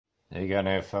There you go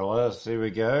now, fellas. Here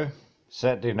we go.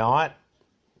 Saturday night.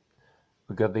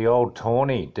 We've got the old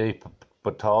Tawny deep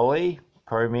Bortoli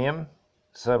premium,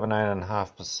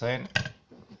 17.5%.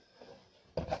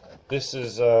 This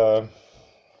is a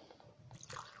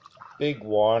big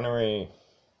winery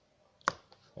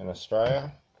in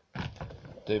Australia.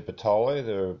 Deep Bortoli.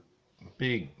 They're a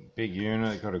big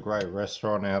unit. They've got a great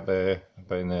restaurant out there. I've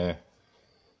been there.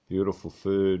 Beautiful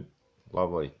food.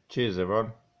 Lovely. Cheers,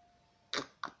 everyone.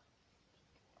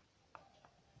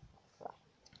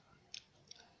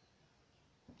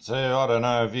 So, I don't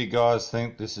know if you guys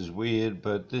think this is weird,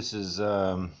 but this is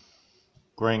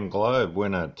Green Globe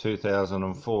winner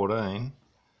 2014,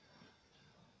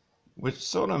 which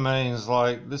sort of means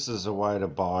like this is a way to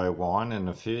buy wine in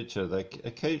the future.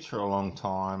 It keeps for a long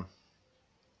time.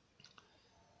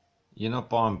 You're not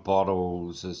buying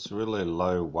bottles. It's really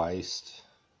low waste.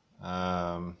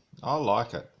 I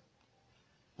like it,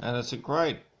 and it's a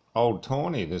great old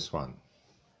Tawny. This one.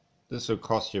 This will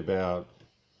cost you about,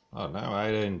 I don't know,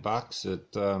 $18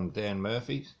 at Dan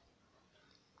Murphy's.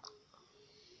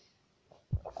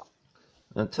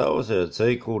 And it tells you it's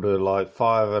equal to like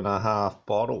 5.5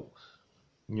 bottles.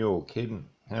 You're kidding.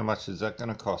 How much is that going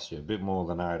to cost you? A bit more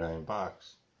than $18.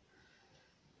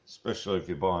 Especially if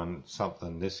you're buying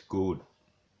something this good.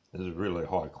 This is really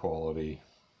high quality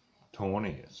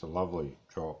Tawny. It's a lovely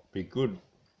drop. Be good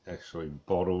actually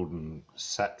bottled and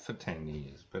sat for 10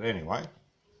 years. But anyway,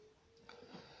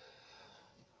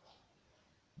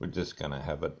 we're just going to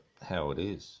have it how it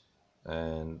is.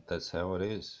 And that's how it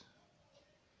is.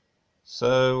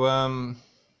 So,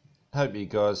 hope you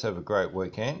guys have a great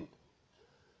weekend.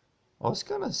 I was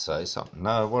going to say something.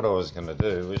 No, what I was going to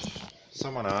do is,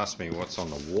 someone asked me what's on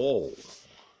the wall.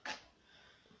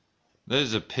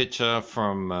 There's a picture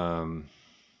from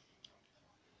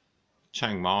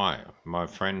Chiang Mai. My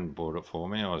friend bought it for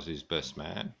me. I was his best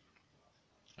man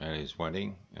at his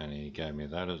wedding, and he gave me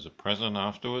that as a present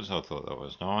afterwards. I thought that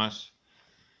was nice.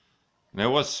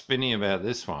 Now, what's spinny about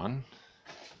this one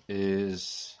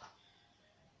is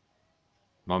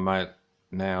my mate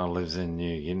now lives in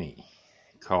New Guinea,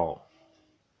 Cole.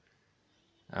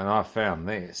 And I found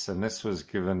this, and this was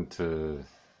given to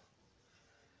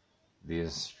the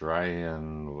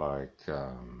Australian,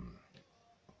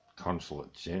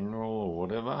 Consulate General or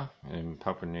whatever in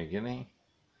Papua New Guinea.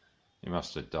 He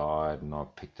must have died, and I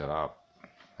picked it up.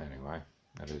 Anyway,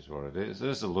 that is what it is.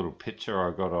 There's a little picture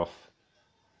I got off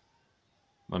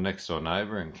my next door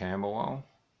neighbour in Camberwell.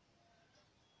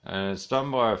 And it's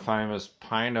done by a famous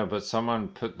painter, but someone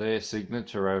put their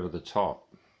signature over the top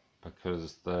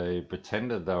because they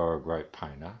pretended they were a great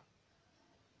painter.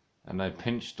 And they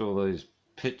pinched all these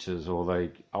pictures, or they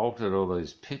altered all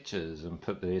these pictures and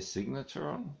put their signature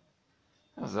on.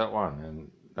 How's that one?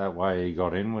 And that way he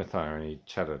got in with her and he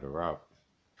chatted her up.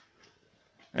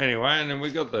 Anyway, and then we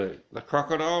got the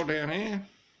crocodile down here.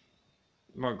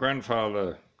 My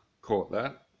grandfather caught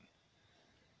that.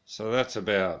 So that's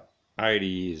about 80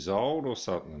 years old or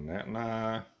something like that.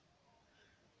 No.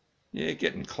 Yeah,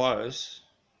 getting close.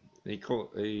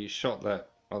 He shot that,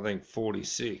 I think,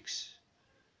 46.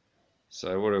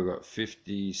 So what have I got?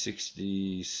 50,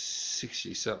 60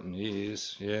 something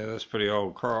years. Yeah, that's pretty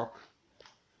old croc.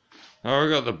 Oh,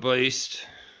 we got the beast.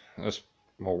 That's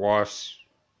my wife's,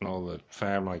 the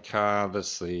family car.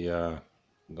 That's the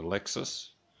Lexus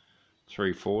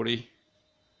 340.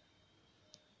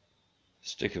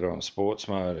 Stick it on sports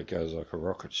mode, it goes like a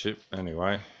rocket ship.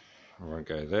 Anyway, I won't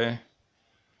go there.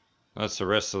 That's the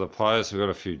rest of the place. We've got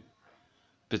a few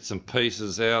bits and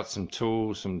pieces out, some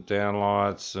tools, some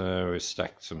downlights. We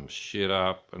stacked some shit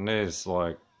up, and there's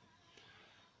like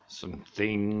some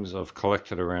things I've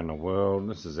collected around the world.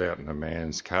 This is out in a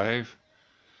man's cave.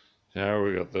 Now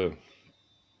we got the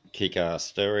kick-ass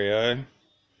stereo,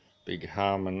 big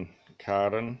Harman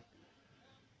Kardon.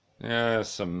 Yeah,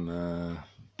 some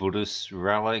Buddhist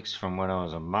relics from when I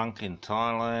was a monk in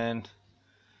Thailand.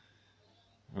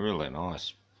 Really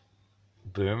nice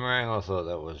boomerang. I thought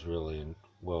that was really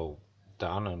well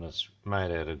done, and it's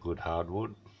made out of good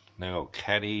hardwood. Now got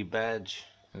caddy badge.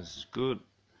 This is good.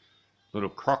 Little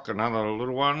croc, another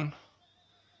little one.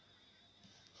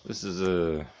 This is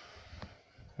a,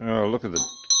 oh, look at the,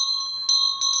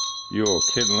 you're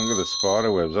kidding, look at the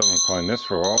spider webs. I haven't cleaned this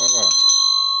for a while, have I?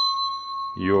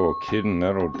 You're kidding,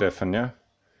 that'll deafen you.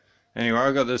 Anyway,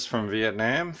 I got this from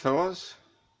Vietnam, fellas.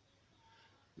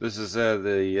 This is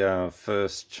the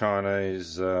first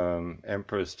Chinese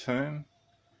emperor's tomb.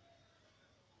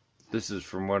 This is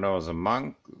from when I was a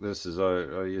monk. This is,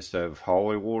 I used to have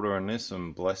holy water in this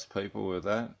and bless people with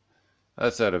that.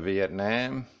 That's out of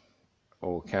Vietnam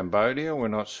or Cambodia, we're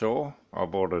not sure. I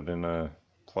bought it in a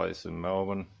place in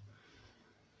Melbourne.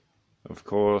 Of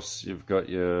course, you've got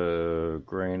your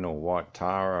green or white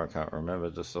Tara. I can't remember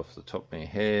just off the top of my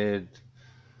head.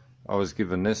 I was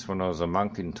given this when I was a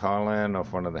monk in Thailand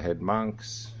off one of the head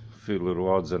monks. A few little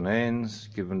odds and ends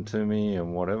given to me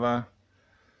and whatever.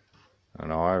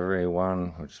 An ivory one,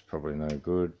 which is probably no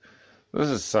good. This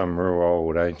is some real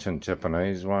old ancient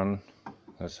Japanese one.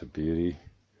 That's a beauty.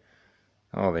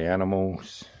 Oh, the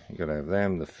animals. You gotta have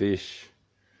them, the fish.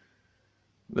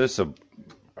 This I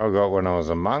got when I was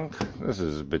a monk. This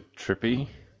is a bit trippy.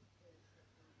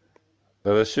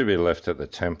 But it should be left at the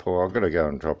temple. I've got to go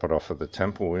and drop it off at the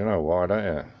temple. You know why, don't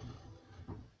you?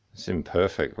 It's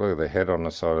imperfect. Look at the head on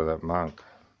the side of that monk.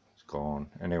 It's gone.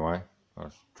 Anyway,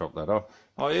 I'll drop that off.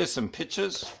 Oh, here's some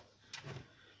pictures.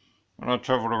 When I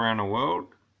travelled around the world,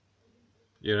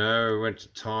 you know, went to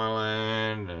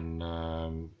Thailand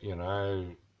and, you know,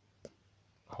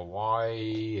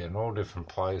 Hawaii and all different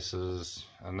places.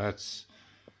 And that's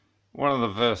one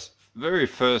of the very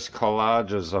first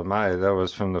collages I made. That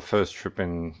was from the first trip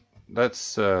in,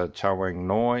 that's Chawang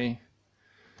Noi.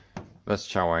 That's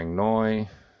Chawang Noi.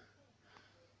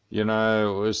 You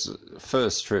know, it was the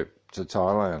first trip to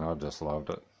Thailand. I just loved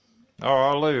it. Oh,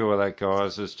 I'll leave you with that,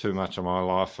 guys. There's too much of my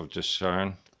life I've just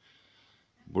shown.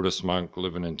 Buddhist monk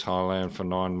living in Thailand for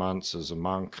 9 months as a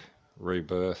monk.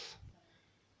 Rebirth.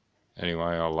 Anyway,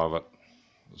 I love it.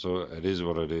 So it is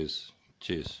what it is.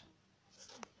 Cheers.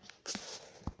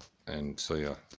 And see ya.